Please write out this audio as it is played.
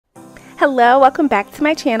Hello, welcome back to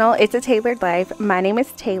my channel. It's a Tailored Life. My name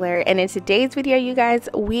is Taylor, and in today's video, you guys,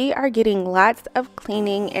 we are getting lots of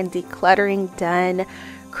cleaning and decluttering done.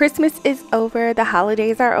 Christmas is over, the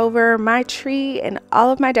holidays are over, my tree and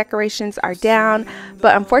all of my decorations are down,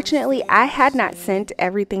 but unfortunately I had not sent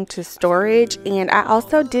everything to storage, and I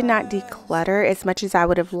also did not declutter as much as I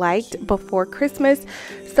would have liked before Christmas.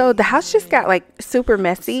 So the house just got like super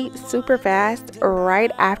messy, super fast right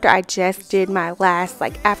after I just did my last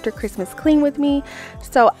after Christmas clean with me.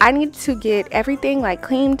 So I need to get everything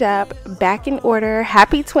cleaned up, back in order.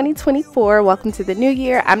 Happy 2024. Welcome to the new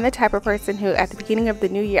year. I'm the type of person who at the beginning of the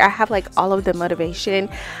new year, I have all of the motivation.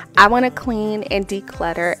 I want to clean and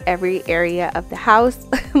declutter every area of the house.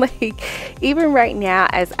 Even right now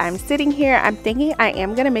as I'm sitting here, I'm thinking I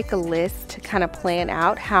am going to make a list to kind of plan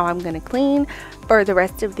out how I'm going to clean for the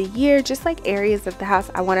rest of the year, just areas of the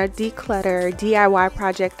house I want to declutter, DIY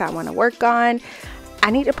projects I want to work on.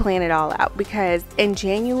 I need to plan it all out because in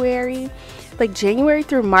January, January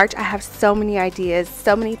through March, I have so many ideas,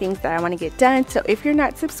 so many things that I want to get done. So if you're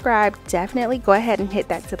not subscribed, definitely go ahead and hit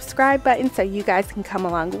that subscribe button so you guys can come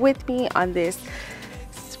along with me on this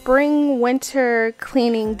spring, winter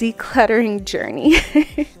cleaning, decluttering journey.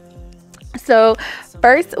 So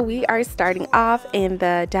first, we are starting off in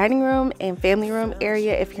the dining room and family room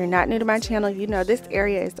area. If you're not new to my channel, you know this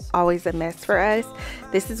area is always a mess for us.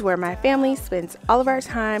 This is where my family spends all of our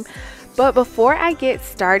time. But before I get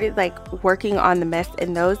started working on the mess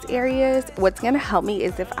in those areas, what's going to help me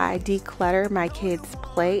is if I declutter my kids'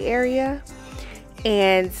 play area.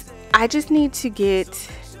 And I just need to get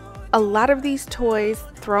a lot of these toys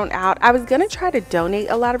thrown out. I was going to try to donate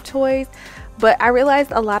a lot of toys, but I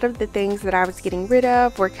realized a lot of the things that I was getting rid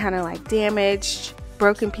of were kind of damaged,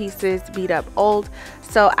 broken pieces, beat up, old.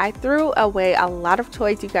 So I threw away a lot of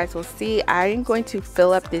toys. You guys will see I am going to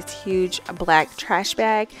fill up this huge black trash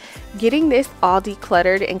bag. Getting this all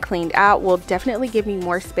decluttered and cleaned out will definitely give me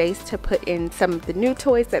more space to put in some of the new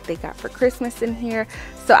toys that they got for Christmas in here,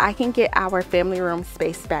 so I can get our family room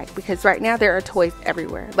space back, because right now there are toys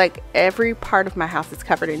everywhere. Every part of my house is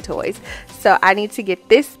covered in toys. So I need to get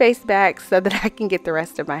this space back so that I can get the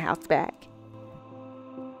rest of my house back.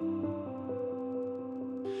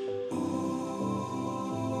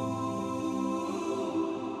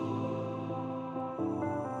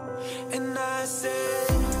 And I said,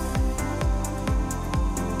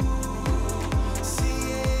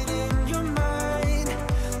 see it in your mind,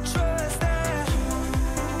 trust that,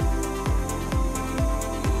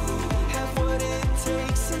 have what it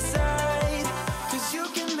takes inside, 'cause you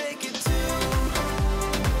can make it too.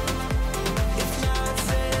 If not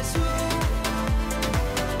says who,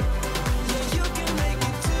 yeah, you can make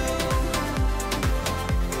it too.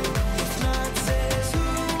 If not says who,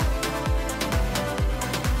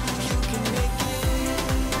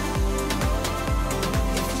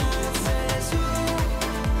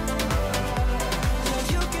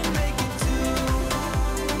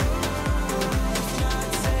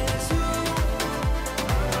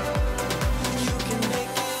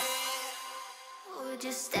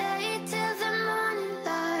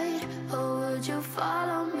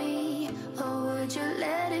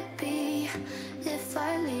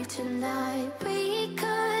 tonight we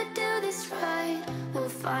could do this right. We'll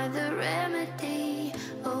find the remedy.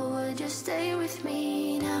 Or would you stay with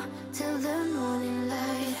me now till the morning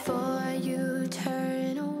light? Before you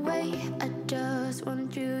turn away, I just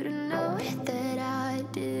want you to know that I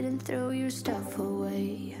didn't throw your stuff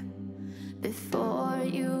away. Before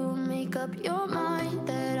you make up your mind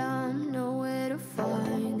that I'm nowhere to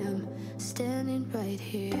find, I'm standing right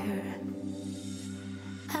here.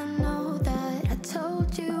 I know that I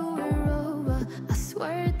told you we're over, I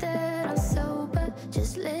swear that I'm sober,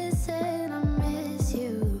 just listen, I miss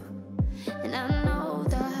you. And I know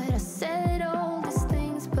that I said all these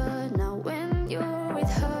things, but now when you're with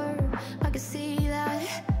her, I can see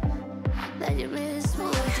that you miss me.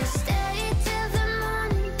 Would you stay till the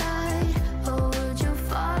morning light, or would you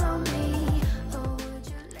follow me, or would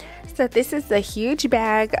you So this is a huge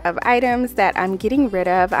bag of items that I'm getting rid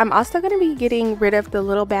of. I'm also going to be getting rid of the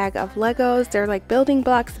little bag of Legos. They're like building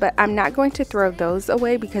blocks, but I'm not going to throw those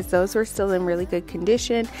away because those were still in really good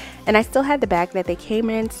condition. And I still had the bag that they came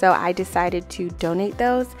in, so I decided to donate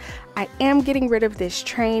those. I am getting rid of this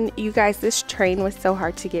train. You guys, this train was so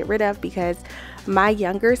hard to get rid of because my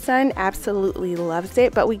younger son absolutely loves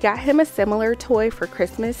it, but we got him a similar toy for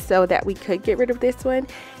Christmas so that we could get rid of this one.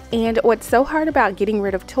 And what's so hard about getting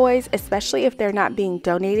rid of toys, especially if they're not being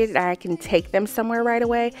donated and I can take them somewhere right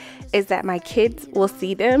away, is that my kids will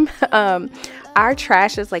see them. Our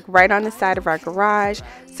trash is like right on the side of our garage,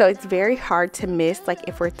 so it's very hard to miss like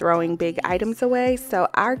if we're throwing big items away. So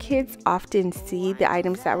our kids often see the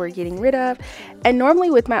items that we're getting rid of. And normally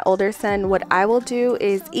with my older son, what I will do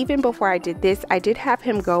is, even before I did this, I did have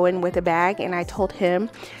him go in with a bag, and I told him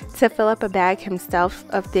to fill up a bag himself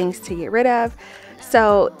of things to get rid of.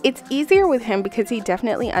 So it's easier with him because he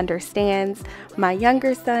definitely understands. My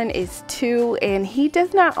younger son is 2, and he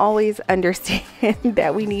does not always understand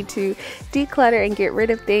that we need to declutter and get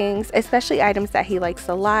rid of things, especially items that he likes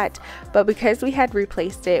a lot. But because we had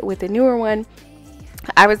replaced it with a newer one,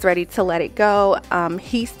 I was ready to let it go.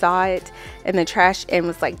 He saw it in the trash and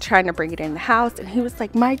was like trying to bring it in the house, and he was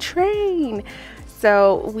like, "My train."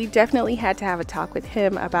 So we definitely had to have a talk with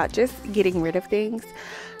him about just getting rid of things.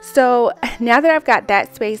 So now that I've got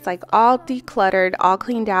that space like all decluttered, all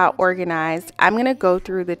cleaned out, organized, I'm going to go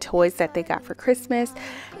through the toys that they got for Christmas.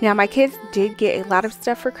 Now my kids did get a lot of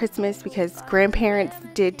stuff for Christmas because grandparents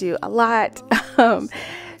did do a lot.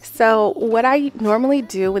 So what I normally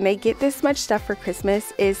do when they get this much stuff for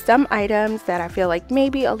Christmas is some items that I feel like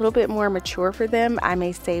maybe a little bit more mature for them, I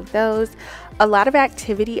may save those. A lot of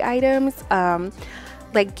activity items,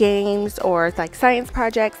 like games or like science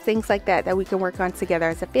projects, things like that that we can work on together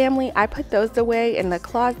as a family, I put those away in the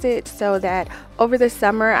closet so that over the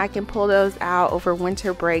summer I can pull those out over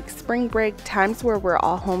winter break, spring break, times where we're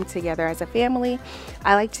all home together as a family.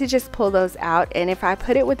 I like to just pull those out, and if I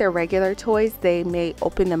put it with their regular toys, they may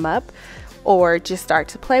open them up or just start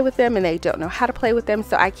to play with them and they don't know how to play with them.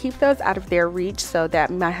 So I keep those out of their reach so that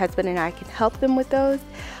my husband and I can help them with those.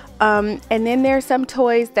 And then there are some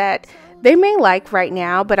toys that they may like right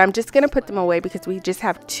now, but I'm just going to put them away because we just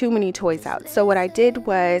have too many toys out. So what I did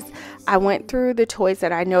was I went through the toys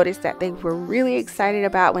that I noticed that they were really excited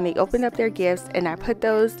about when they opened up their gifts, and I put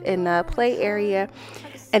those in the play area.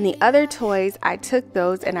 And the other toys, I took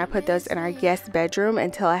those and I put those in our guest bedroom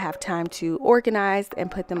until I have time to organize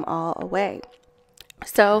and put them all away.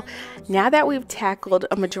 So now that we've tackled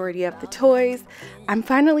a majority of the toys, I'm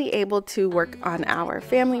finally able to work on our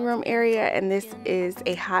family room area, and this is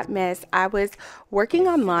a hot mess. I was working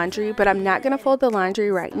on laundry, but I'm not going to fold the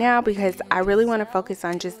laundry right now because I really want to focus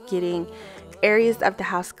on just getting areas of the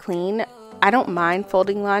house clean. I don't mind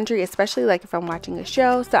folding laundry, especially like if I'm watching a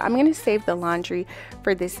show. So I'm going to save the laundry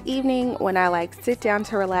for this evening. When I like sit down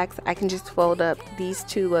to relax, I can just fold up these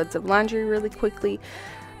 2 loads of laundry really quickly.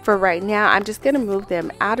 For right now, I'm just going to move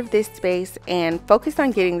them out of this space and focus on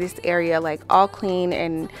getting this area like all clean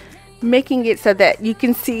and making it so that you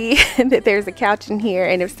can see that there's a couch in here,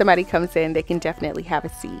 and if somebody comes in, they can definitely have a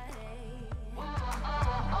seat.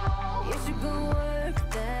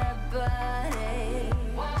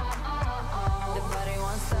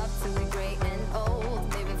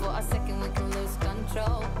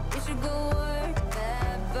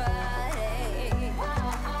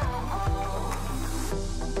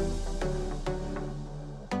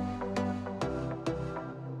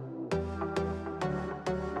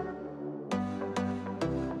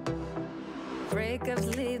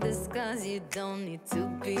 Breakups leave the scars, you don't need to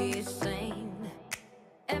be ashamed.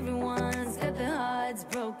 Everyone's got their hearts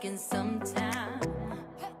broken sometime.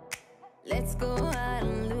 Let's go out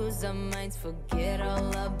and lose our minds, forget all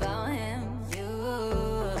about him.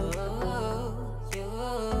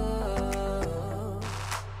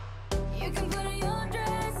 You can put on your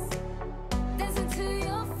dress, dance into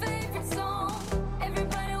your favorite song.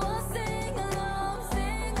 Everybody will sing along,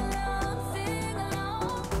 sing along, sing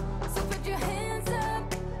along. So put your hands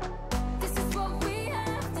up, this is what we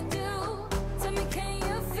have to do. Tell me, can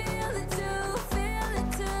you feel it too, feel it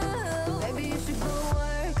too? Maybe you should go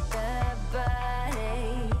work that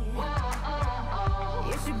body.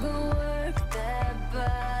 You should go work that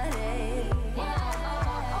body.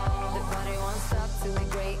 The body won't stop till we're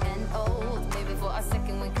gray and old. Maybe for a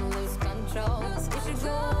second we can lose control. You should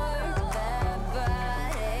go work that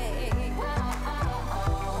body.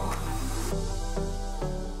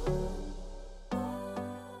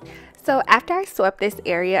 So after I swept this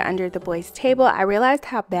area under the boys' table, I realized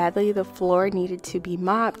how badly the floor needed to be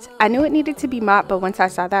mopped. I knew it needed to be mopped, but once I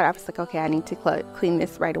saw that, I was like, okay, I need to clean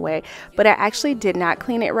this right away. But I actually did not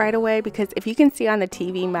clean it right away because if you can see on the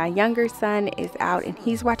TV, my younger son is out and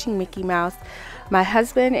he's watching Mickey Mouse. My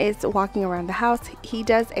husband is walking around the house. He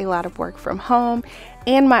does a lot of work from home,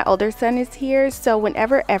 and my older son is here. So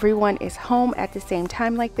whenever everyone is home at the same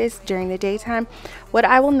time like this during the daytime, what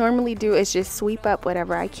I will normally do is just sweep up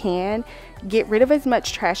whatever I can, get rid of as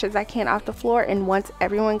much trash as I can off the floor, and once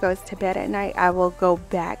everyone goes to bed at night, I will go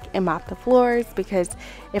back and mop the floors, because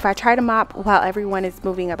if I try to mop while everyone is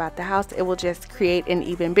moving about the house, it will just create an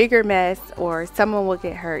even bigger mess or someone will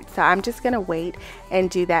get hurt. So I'm just gonna wait and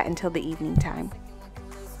do that until the evening time.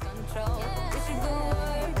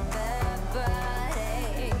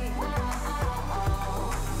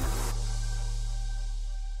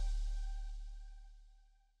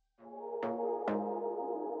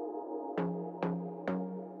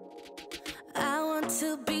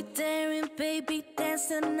 To be daring, baby, dance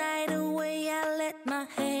the night away. I let my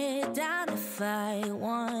head down if I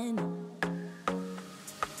won.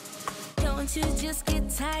 Don't you just get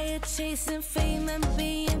tired chasing fame and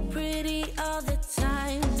being pretty all the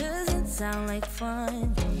time? Doesn't sound like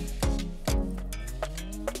fun.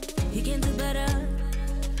 You can do better.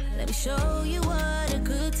 Let me show you what a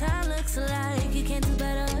good time looks like. You can do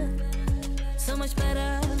better, so much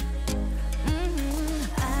better.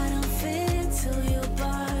 I don't fit into your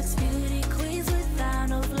box, beauty queens without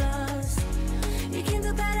no flaws. You can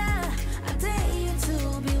do better, I dare you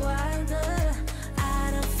to be wilder.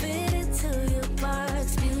 I don't fit into your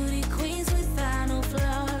box, beauty queens without no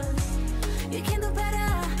flaws. You can do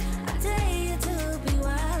better, I dare you to be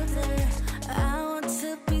wilder. I want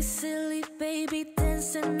to be silly, baby,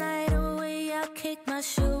 dance the night away. I'll kick my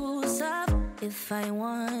shoes off if I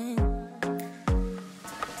want.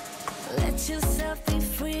 Let yourself be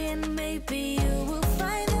free and maybe you will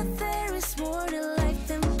find that there is more to life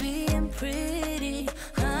than being pretty.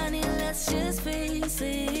 Honey, let's just face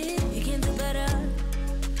it. You can do better.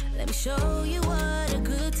 Let me show you what a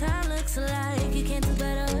good time looks like. You can do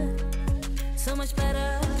better, so much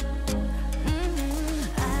better.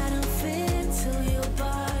 I don't fit into your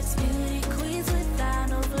box, beauty queens without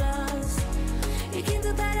no flaws. You can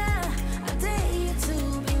do better, I dare you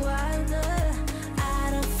to be wilder. I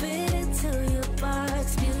don't fit into your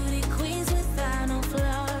box, beauty queens without no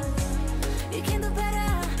flaws. You can do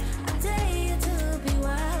better, I dare you to be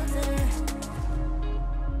wilder.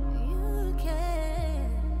 You can.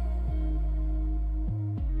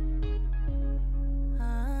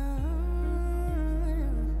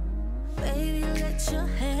 Baby, let your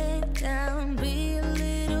head down, be a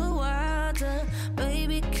little wilder.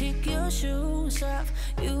 Baby, kick your shoes off,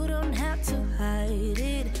 you don't have to hide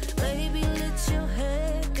it. Baby, let your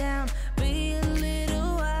head down, be a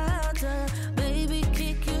little wilder. Baby,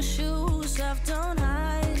 kick your shoes off, don't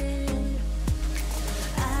hide it.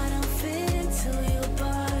 I don't fit into your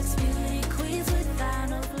box, beauty queens without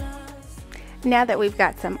no flaws. Now that we've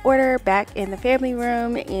got some order back in the family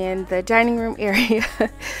room and the dining room area,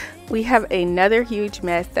 we have another huge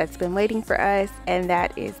mess that's been waiting for us, and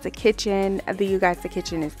that is the kitchen. You guys, the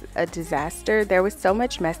kitchen is a disaster. There was so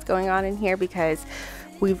much mess going on in here because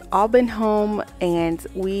we've all been home, and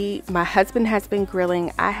my husband has been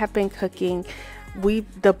grilling, I have been cooking,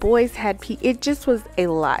 the boys had it just was a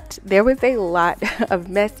lot. There was a lot of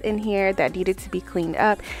mess in here that needed to be cleaned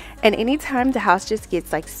up, and anytime the house just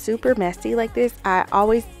gets like super messy like this, I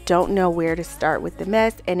always don't know where to start with the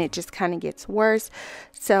mess, and it just kind of gets worse.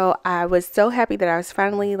 So I was so happy that I was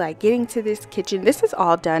finally like getting to this kitchen. This is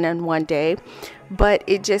all done in one day, but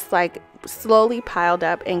it just like slowly piled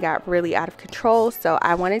up and got really out of control. So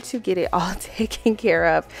I wanted to get it all taken care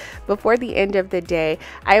of before the end of the day.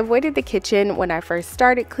 I avoided the kitchen when I first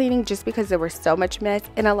started cleaning just because there was so much mess,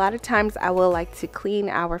 and a lot of times I will like to clean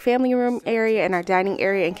our family room area and our dining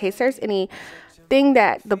area in case there's anything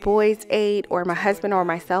that the boys ate or my husband or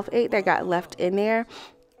myself ate that got left in there.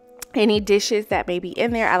 Any dishes that may be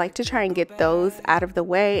in there, I like to try and get those out of the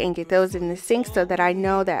way and get those in the sink so that I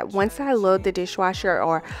know that once I load the dishwasher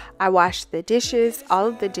or I wash the dishes, all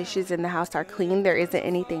of the dishes in the house are clean. There isn't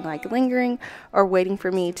anything like lingering or waiting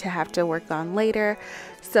for me to have to work on later.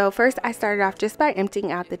 So first I started off just by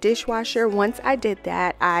emptying out the dishwasher. Once I did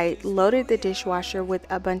that, I loaded the dishwasher with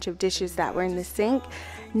a bunch of dishes that were in the sink.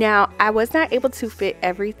 Now, I was not able to fit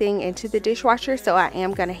everything into the dishwasher, so I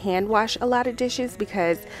am going to hand wash a lot of dishes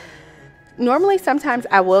because normally sometimes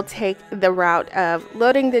I will take the route of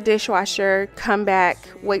loading the dishwasher, come back,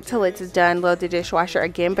 wait till it's done, load the dishwasher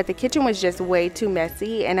again, but the kitchen was just way too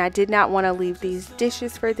messy and I did not want to leave these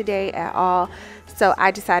dishes for the day at all. So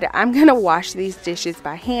I decided I'm going to wash these dishes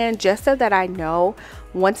by hand just so that I know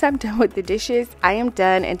once I'm done with the dishes, I am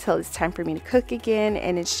done until it's time for me to cook again,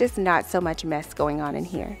 and it's just not so much mess going on in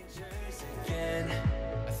here.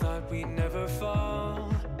 I thought we'd never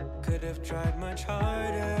fall, could have tried much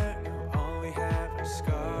harder. All we have are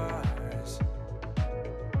scars.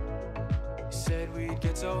 You said we'd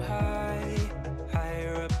get so high,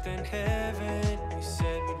 higher up than heaven. You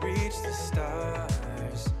said we'd reach the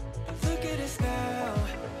stars. Look at us now,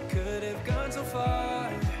 could have gone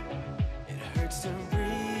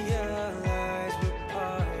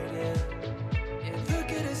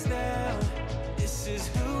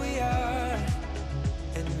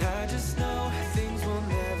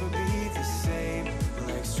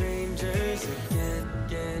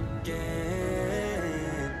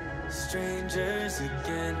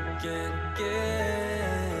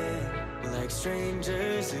like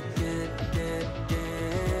strangers again, again,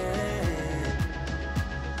 again.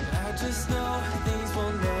 I just know things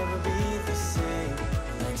will never be the same,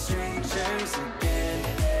 like strangers again.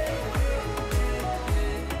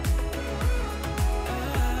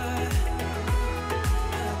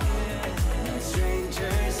 Like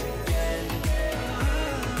strangers again.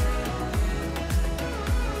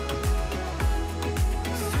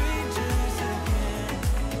 Strangers again.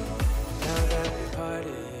 Now that we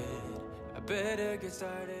parted, I better get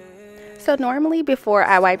started. So normally before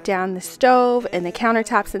I wipe down the stove and the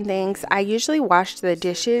countertops and things, I usually wash the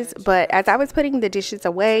dishes, but as I was putting the dishes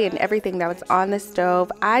away and everything that was on the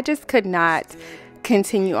stove, I just could not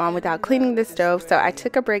continue on without cleaning the stove. So I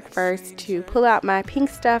took a break first to pull out my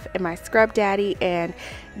pink stuff and my Scrub Daddy and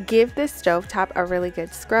give the stovetop a really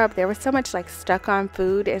good scrub. There was so much like stuck on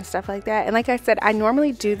food and stuff like that. And like I said, I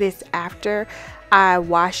normally do this after I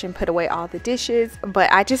wash and put away all the dishes,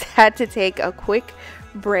 but I just had to take a quick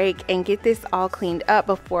break and get this all cleaned up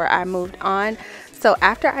before I moved on. So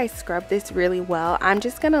after I scrub this really well, I'm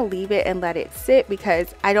just gonna leave it and let it sit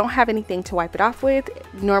because I don't have anything to wipe it off with.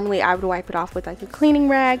 Normally I would wipe it off with like a cleaning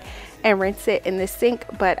rag and rinse it in the sink,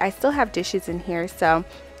 but I still have dishes in here, so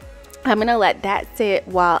I'm gonna let that sit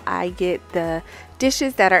while I get the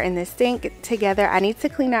dishes that are in the sink together. I need to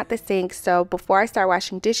clean out the sink, so before I start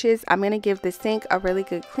washing dishes, I'm gonna give the sink a really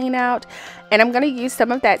good clean out, and I'm gonna use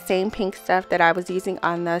some of that same pink stuff that I was using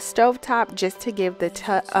on the stovetop just to give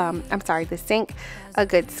the sink a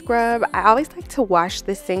good scrub. I always like to wash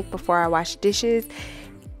the sink before I wash dishes,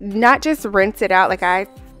 not just rinse it out. Like I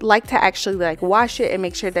like to actually like wash it and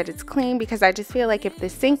make sure that it's clean, because I just feel like if the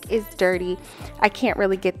sink is dirty, I can't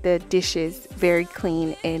really get the dishes very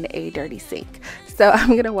clean in a dirty sink. So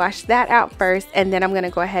I'm gonna wash that out first, and then I'm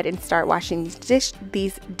gonna go ahead and start washing these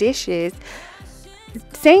dishes.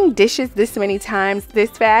 Saying dishes this many times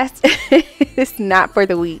this fast is not for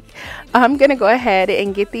the weak. I'm gonna go ahead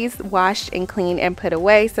and get these washed and cleaned and put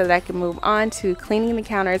away so that I can move on to cleaning the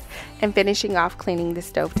counters and finishing off cleaning the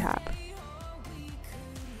stovetop.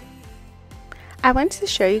 I wanted to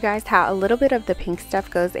show you guys how a little bit of the pink stuff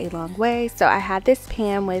goes a long way. So I had this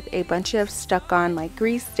pan with a bunch of stuck on like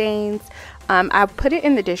grease stains. I put it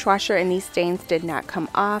in the dishwasher and these stains did not come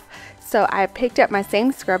off. So I picked up my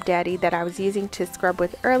same Scrub Daddy that I was using to scrub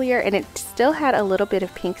with earlier, and it still had a little bit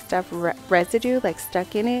of pink stuff residue like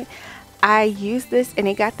stuck in it. I used this and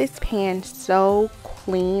it got this pan so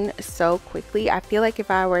clean so quickly. I feel like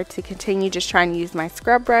if I were to continue just trying to use my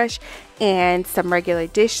scrub brush and some regular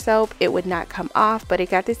dish soap, it would not come off, but it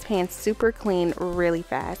got this pan super clean really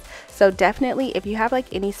fast. So definitely, if you have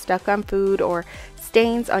like any stuck on food or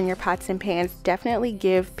stains on your pots and pans, definitely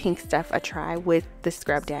give pink stuff a try with the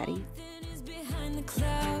Scrub Daddy.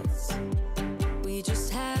 We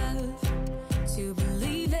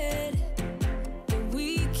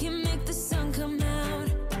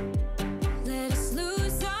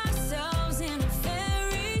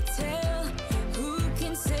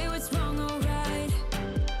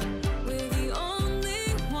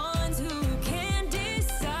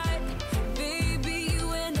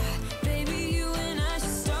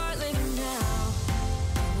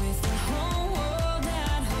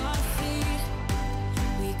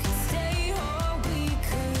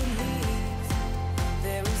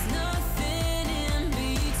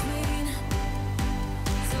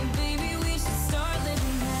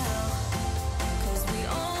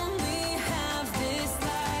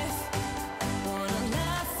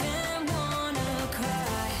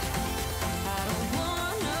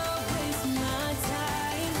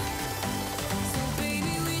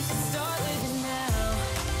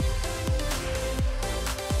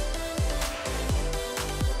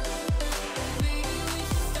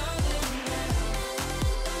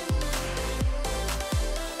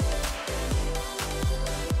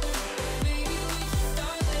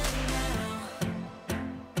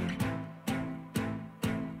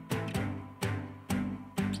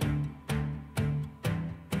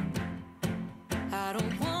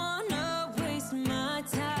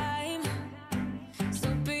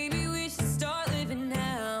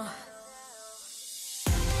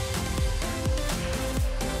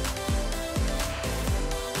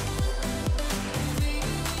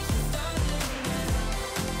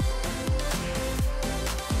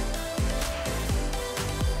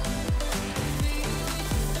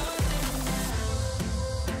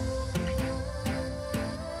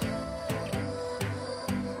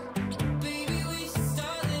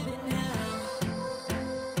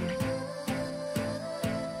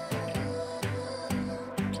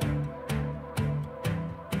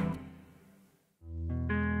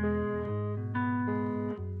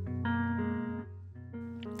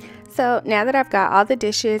So now that I've got all the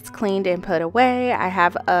dishes cleaned and put away, I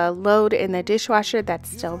have a load in the dishwasher that's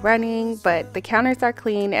still running, but the counters are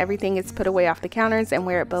clean. Everything is put away off the counters and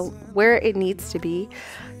where it needs to be.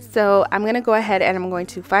 So I'm going to go ahead and I'm going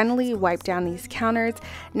to finally wipe down these counters.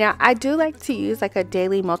 Now I do like to use like a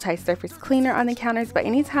daily multi-surface cleaner on the counters, but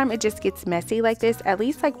anytime it just gets messy like this, at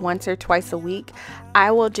least like once or twice a week,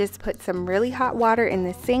 I will just put some really hot water in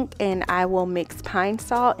the sink and I will mix pine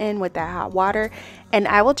salt in with that hot water, and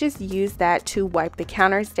I will just use that to wipe the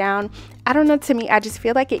counters down. I don't know, to me, I just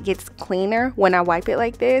feel like it gets cleaner when I wipe it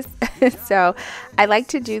like this. So I like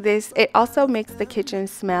to do this. It also makes the kitchen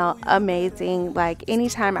smell amazing. Like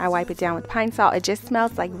anytime I wipe it down with pine salt, it just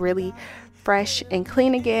smells like really fresh and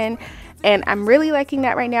clean again. And I'm really liking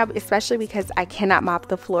that right now, especially because I cannot mop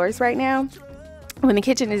the floors right now. When the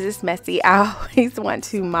kitchen is this messy, I always want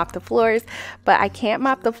to mop the floors, but I can't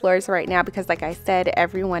mop the floors right now because, like I said,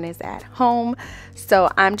 everyone is at home. So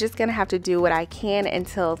I'm just gonna have to do what I can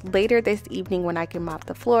until later this evening when I can mop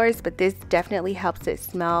the floors, but this definitely helps it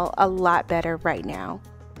smell a lot better right now.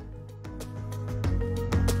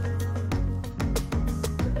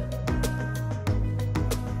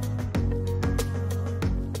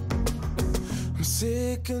 I'm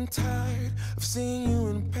sick and tired of seeing you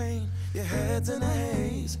in pain. Your head's in a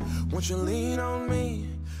haze. Won't you lean on me?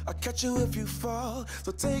 I'll catch you if you fall.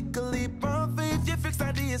 So take a leap of faith. Your fixed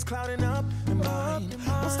ideas clouding up your mind.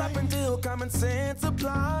 Won't stop until common sense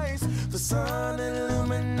applies. The sun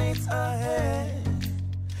illuminates ahead.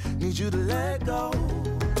 Need you to let go.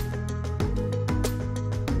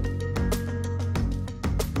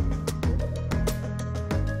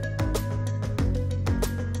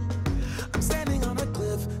 I'm standing on a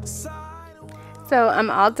cliff side. So I'm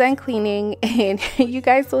all done cleaning, and you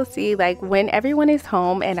guys will see, like, when everyone is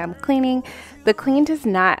home and I'm cleaning, the clean does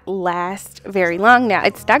not last very long. Now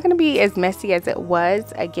it's not going to be as messy as it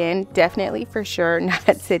was, again, definitely for sure not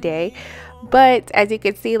today, but as you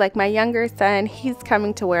can see, like my younger son, he's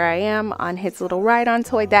coming to where I am on his little ride-on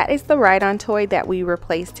toy. That is the ride-on toy that we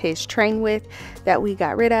replaced his train with, that we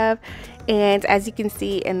got rid of. And as you can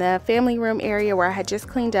see in the family room area where I had just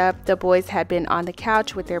cleaned up, the boys had been on the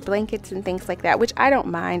couch with their blankets and things like that, which I don't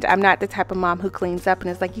mind. I'm not the type of mom who cleans up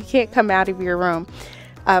and is like, you can't come out of your room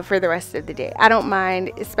for the rest of the day. I don't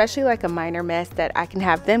mind, especially like a minor mess that I can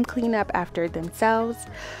have them clean up after themselves.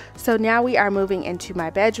 So now we are moving into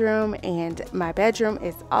my bedroom, and my bedroom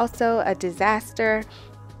is also a disaster.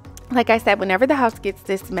 Like I said, whenever the house gets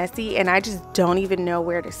this messy and I just don't even know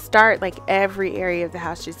where to start, like every area of the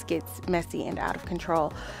house just gets messy and out of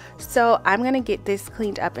control. So I'm going to get this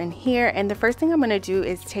cleaned up in here, and the first thing I'm going to do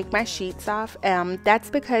is take my sheets off. That's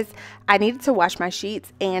because I needed to wash my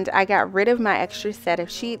sheets and I got rid of my extra set of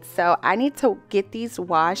sheets. So I need to get these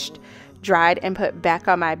washed, dried, and put back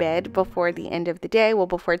on my bed before the end of the day, well,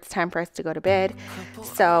 before it's time for us to go to bed.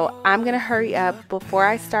 So I'm gonna hurry up before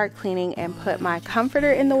I start cleaning and put my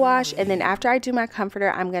comforter in the wash, and then after I do my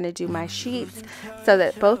comforter, I'm gonna do my sheets so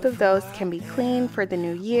that both of those can be clean for the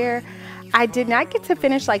new year. I did not get to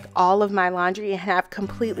finish like all of my laundry and have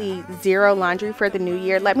completely zero laundry for the new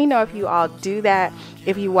year. Let me know if you all do that,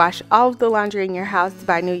 if you wash all of the laundry in your house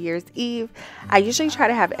by New Year's Eve. I usually try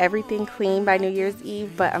to have everything clean by New Year's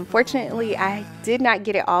Eve, but unfortunately I did not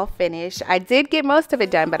get it all finished. I did get most of it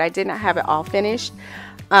done, but I did not have it all finished.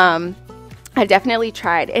 I definitely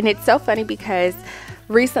tried, and it's so funny because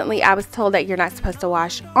recently I was told that you're not supposed to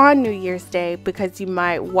wash on New Year's Day because you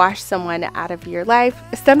might wash someone out of your life,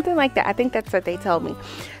 something like that. I think that's what they told me.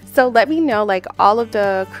 So let me know like all of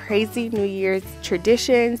the crazy New Year's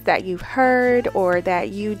traditions that you've heard or that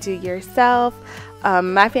you do yourself.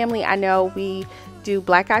 My family, I know we do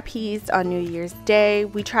black eyed peas on New Year's Day.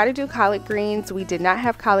 We try to do collard greens. We did not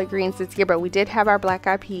have collard greens this year, but we did have our black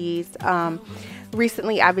eyed peas.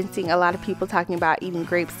 Recently, I've been seeing a lot of people talking about eating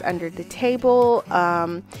grapes under the table.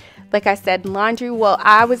 Like I said, laundry. Well,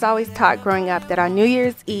 I was always taught growing up that on New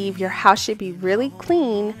Year's Eve, your house should be really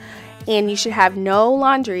clean and you should have no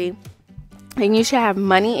laundry and you should have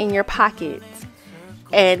money in your pockets.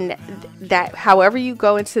 And that however you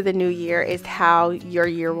go into the new year is how your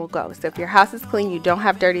year will go. So if your house is clean, you don't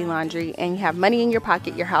have dirty laundry, and you have money in your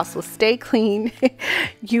pocket, your house will stay clean.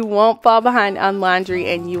 You won't fall behind on laundry,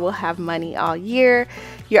 and you will have money all year.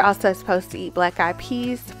 You're also supposed to eat black eyed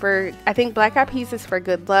peas I think black eyed peas is for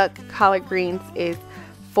good luck. Collard greens is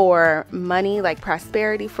for money, like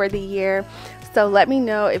prosperity for the year. So let me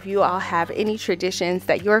know if you all have any traditions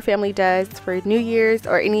that your family does for New Year's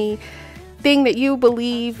or any thing that you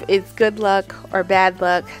believe is good luck or bad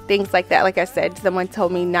luck, things like that. Like I said, someone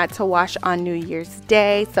told me not to wash on New Year's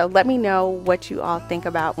Day. So let me know what you all think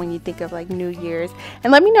about when you think of like New Year's,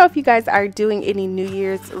 and let me know if you guys are doing any New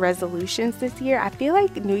Year's resolutions this year. I feel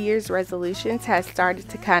like New Year's resolutions has started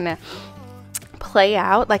to kind of play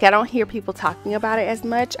out. Like, I don't hear people talking about it as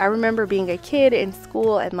much. I remember being a kid in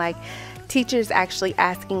school and like teachers actually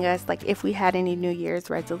asking us like if we had any New Year's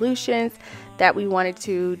resolutions that we wanted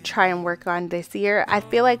to try and work on this year. I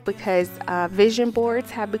feel like because vision boards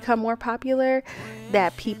have become more popular,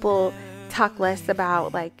 that people talk less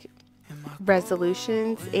about like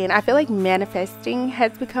resolutions, and I feel like manifesting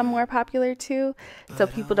has become more popular too, so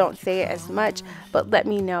people don't say it as much. But let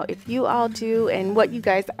me know if you all do and what you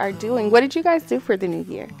guys are doing. What did you guys do for the new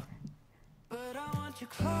year?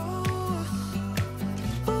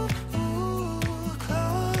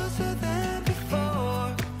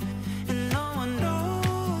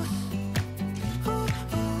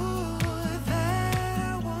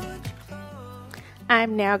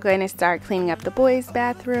 I'm now going to start cleaning up the boys'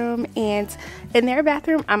 bathroom, and in their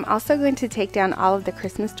bathroom I'm also going to take down all of the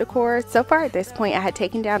Christmas decor. So far at this point I had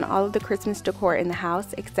taken down all of the Christmas decor in the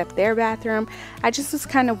house except their bathroom. I just was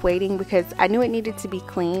kind of waiting because I knew it needed to be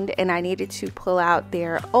cleaned, and I needed to pull out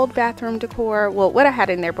their old bathroom decor. Well, what I had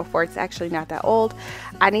in there before, it's actually not that old.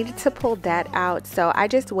 I needed to pull that out, so I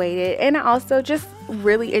just waited. And I also just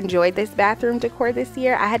really enjoyed this bathroom decor this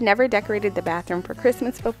year. I had never decorated the bathroom for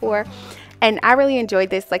Christmas before, and I really enjoyed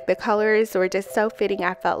this. Like, the colors were just so fitting,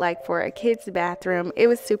 I felt like, for a kid's bathroom. It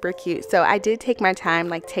was super cute. So I did take my time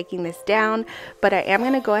like taking this down, but I am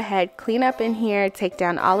going to go ahead, clean up in here, take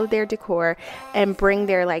down all of their decor, and bring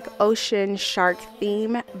their like ocean shark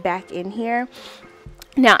theme back in here.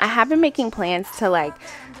 Now, I have been making plans to like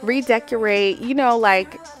redecorate, you know,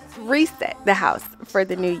 like reset the house for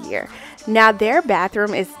the new year. Now, their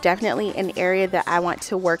bathroom is definitely an area that I want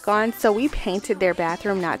to work on. So we painted their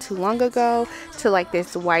bathroom not too long ago to like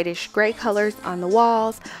this whitish gray colors on the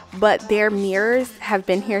walls, but their mirrors have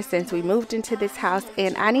been here since we moved into this house,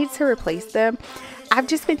 and I need to replace them. I've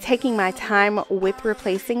just been taking my time with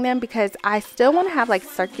replacing them because I still want to have like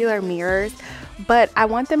circular mirrors, but I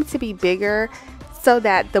want them to be bigger so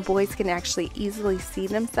that the boys can actually easily see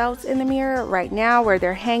themselves in the mirror. Right now, where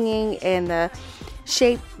they're hanging in the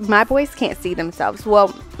shape, my boys can't see themselves.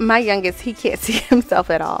 Well, my youngest, he can't see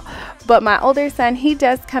himself at all, but my older son, he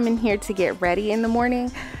does come in here to get ready in the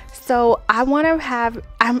morning. So I want to have,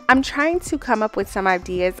 I'm trying to come up with some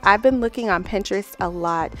ideas. I've been looking on Pinterest a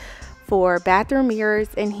lot for bathroom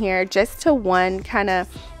mirrors in here, just to one, kind of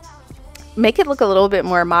make it look a little bit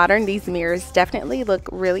more modern. These mirrors definitely look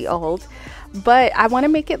really old, but I want to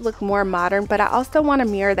make it look more modern. But I also want a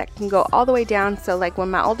mirror that can go all the way down, so like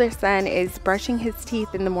when my older son is brushing his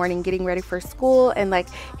teeth in the morning, getting ready for school, and like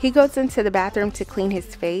he goes into the bathroom to clean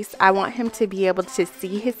his face, I want him to be able to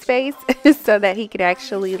see his face so that he can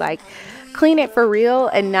actually like clean it for real,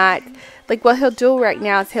 and not like what he'll do right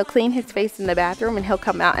now is he'll clean his face in the bathroom and he'll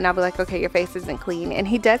come out and I'll be like, okay, your face isn't clean. And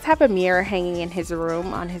he does have a mirror hanging in his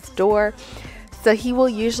room on his door, so he will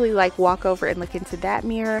usually like walk over and look into that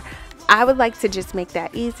mirror. I would like to just make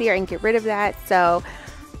that easier and get rid of that. So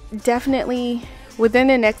definitely within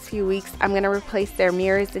the next few weeks, I'm going to replace their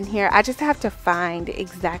mirrors in here. I just have to find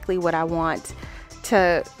exactly what I want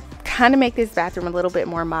to kind of make this bathroom a little bit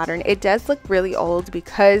more modern. It does look really old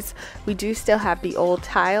because we do still have the old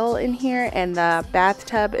tile in here, and the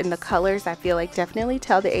bathtub and the colors, I feel like, definitely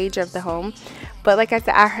tell the age of the home. But like I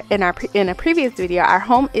said, in a previous video, our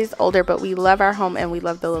home is older, but we love our home and we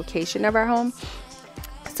love the location of our home.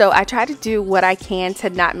 So I try to do what I can to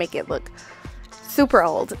not make it look super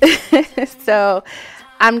old. So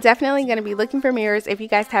I'm definitely going to be looking for mirrors. If you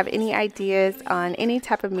guys have any ideas on any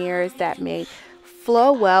type of mirrors that may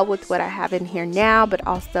flow well with what I have in here now, but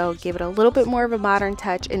also give it a little bit more of a modern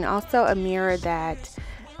touch, and also a mirror that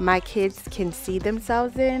my kids can see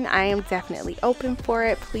themselves in, I am definitely open for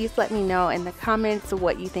it. Please let me know in the comments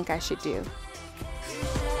what you think I should do.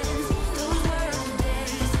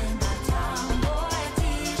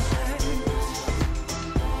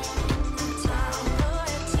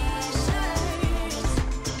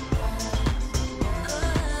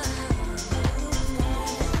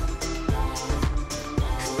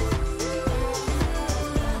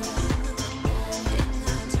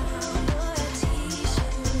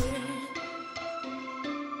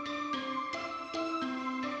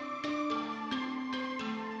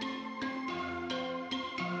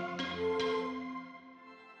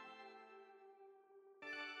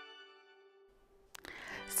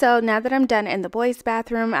 So now that I'm done in the boys'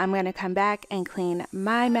 bathroom, I'm going to come back and clean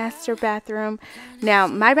my master bathroom. Now,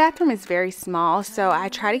 my bathroom is very small, so I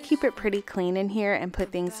try to keep it pretty clean in here and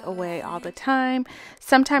put things away all the time.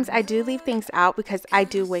 Sometimes I do leave things out because I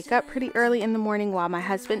do wake up pretty early in the morning while my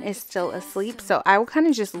husband is still asleep. So I will kind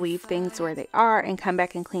of just leave things where they are and come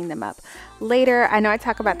back and clean them up later. I know I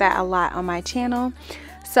talk about that a lot on my channel.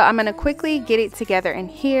 So I'm going to quickly get it together in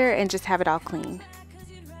here and just have it all clean.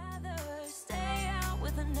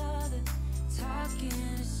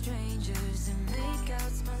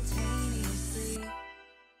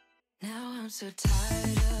 I'm so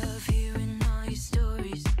tired of hearing all your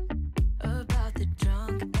stories about the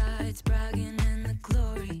drunk nights, bragging in the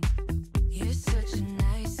glory. You're such a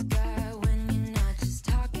nice guy when you're not just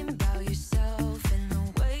talking about yourself and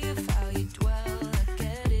the way of how you dwell. I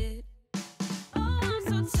get it. Oh, I'm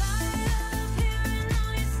so tired of hearing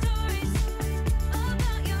all your stories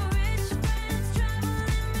about your rich friends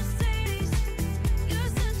traveling Mercedes. You're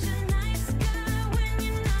such a nice guy when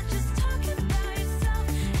you're not just talking about yourself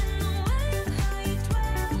and the way of how you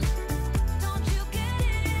dwell. Don't you get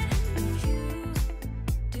it? You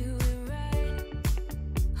do it right.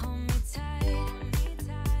 Hold me tight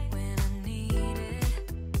when I need it.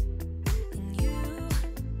 And you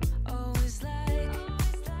always like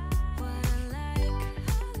what I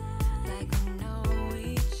like we know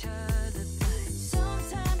each other. But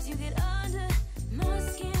sometimes you get under my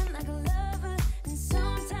skin like a lover, and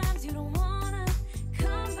sometimes you don't wanna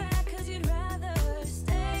come back 'cause you'd rather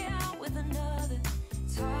stay out with another,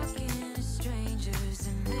 talking to strangers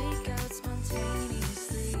and make out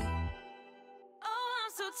spontaneously. Oh,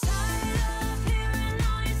 I'm so tired of hearing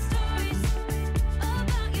all your stories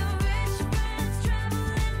about your rich friends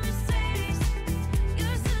traveling Mercedes.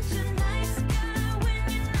 You're such a nice guy when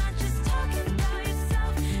you're not just talking about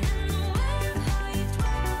yourself and the way of how you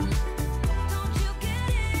dwell. Don't you get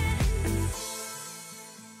it?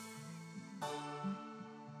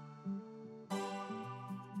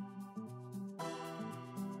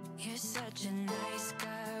 You're such a nice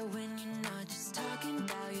guy when you're not just talking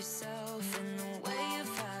about yourself and the way of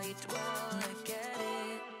how you dwell. I get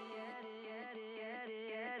it.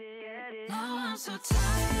 Now I'm so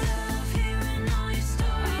tired of hearing all your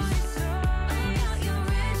stories about your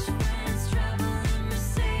rich friends traveling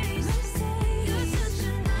Mercedes. You're such a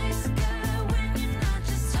nice guy when you're not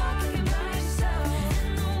just talking about yourself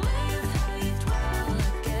and the way of how you dwell. I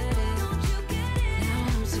get it. Don't you get it? Now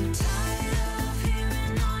I'm so tired of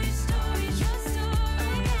hearing all your stories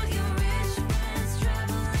about your rich friends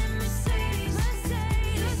traveling Mercedes.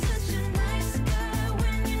 You're such a nice guy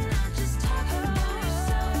when you're not just talking about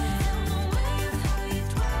yourself and the way of how you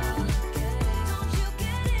dwell. I get it. Don't you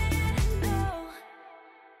get it? No.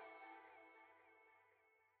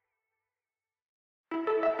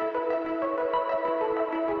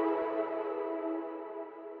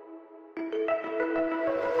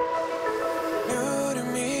 New to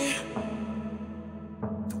me,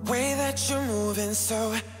 the way that you're moving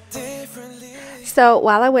so differently. So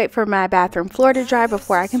while I wait for my bathroom floor to dry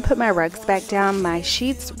before I can put my rugs back down, my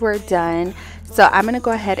sheets were done. So I'm going to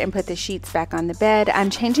go ahead and put the sheets back on the bed. I'm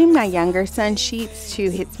changing my younger son's sheets to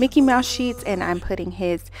his Mickey Mouse sheets, and I'm putting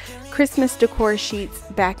his Christmas decor sheets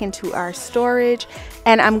back into our storage.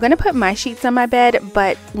 And I'm going to put my sheets on my bed,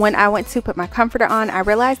 but when I went to put my comforter on, I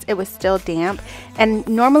realized it was still damp. And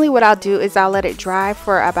normally what I'll do is I'll let it dry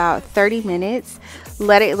for about 30 minutes,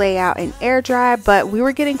 let it lay out and air dry, but we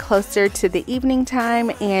were getting closer to the evening time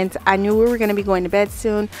and I knew we were going to be going to bed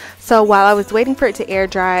soon. So while I was waiting for it to air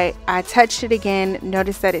dry, I touched it again,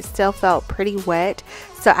 noticed that it still felt pretty wet.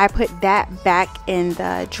 So I put that back in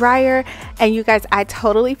the dryer. And you guys, I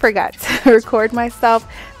totally forgot to record myself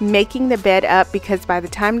making the bed up, because by the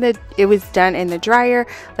time that it was done in the dryer,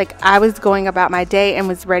 like, I was going about my day and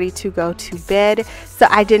was ready to go to bed. So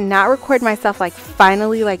I did not record myself like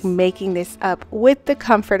finally like making this up with the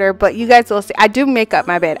comforter, but you guys will see I do make up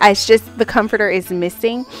my bed. It's just the comforter is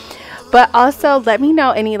missing. But also let me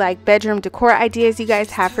know any like bedroom decor ideas you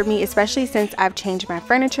guys have for me, especially since I've changed my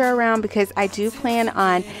furniture around, because I do plan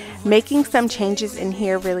on making some changes in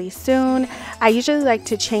here really soon. I usually like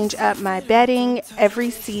to change up my bedding every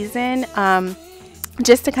season,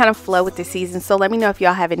 just to kind of flow with the season. So let me know if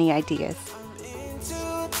y'all have any ideas.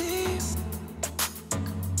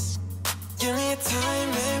 Give me a time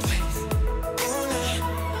and place.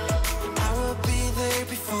 I will be there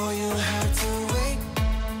before you have to wait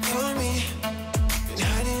for me. Been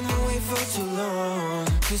hiding away for too long.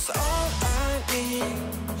 'Cause all I need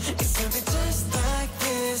is something just like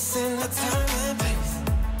this in the time and place.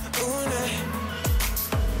 Ooh, nah.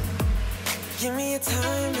 Give me a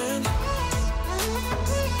time and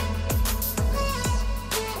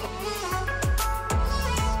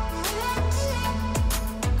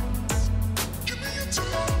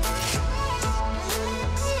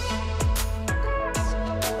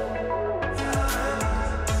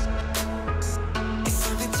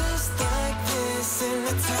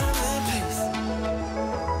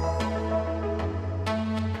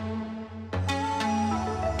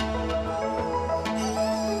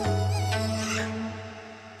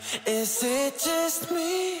Is it just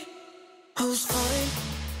me who's falling?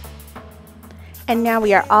 And now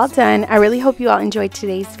we are all done. I really hope you all enjoyed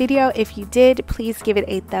today's video. If you did, please give it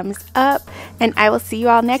a thumbs up, and I will see you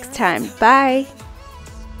all next time. Bye.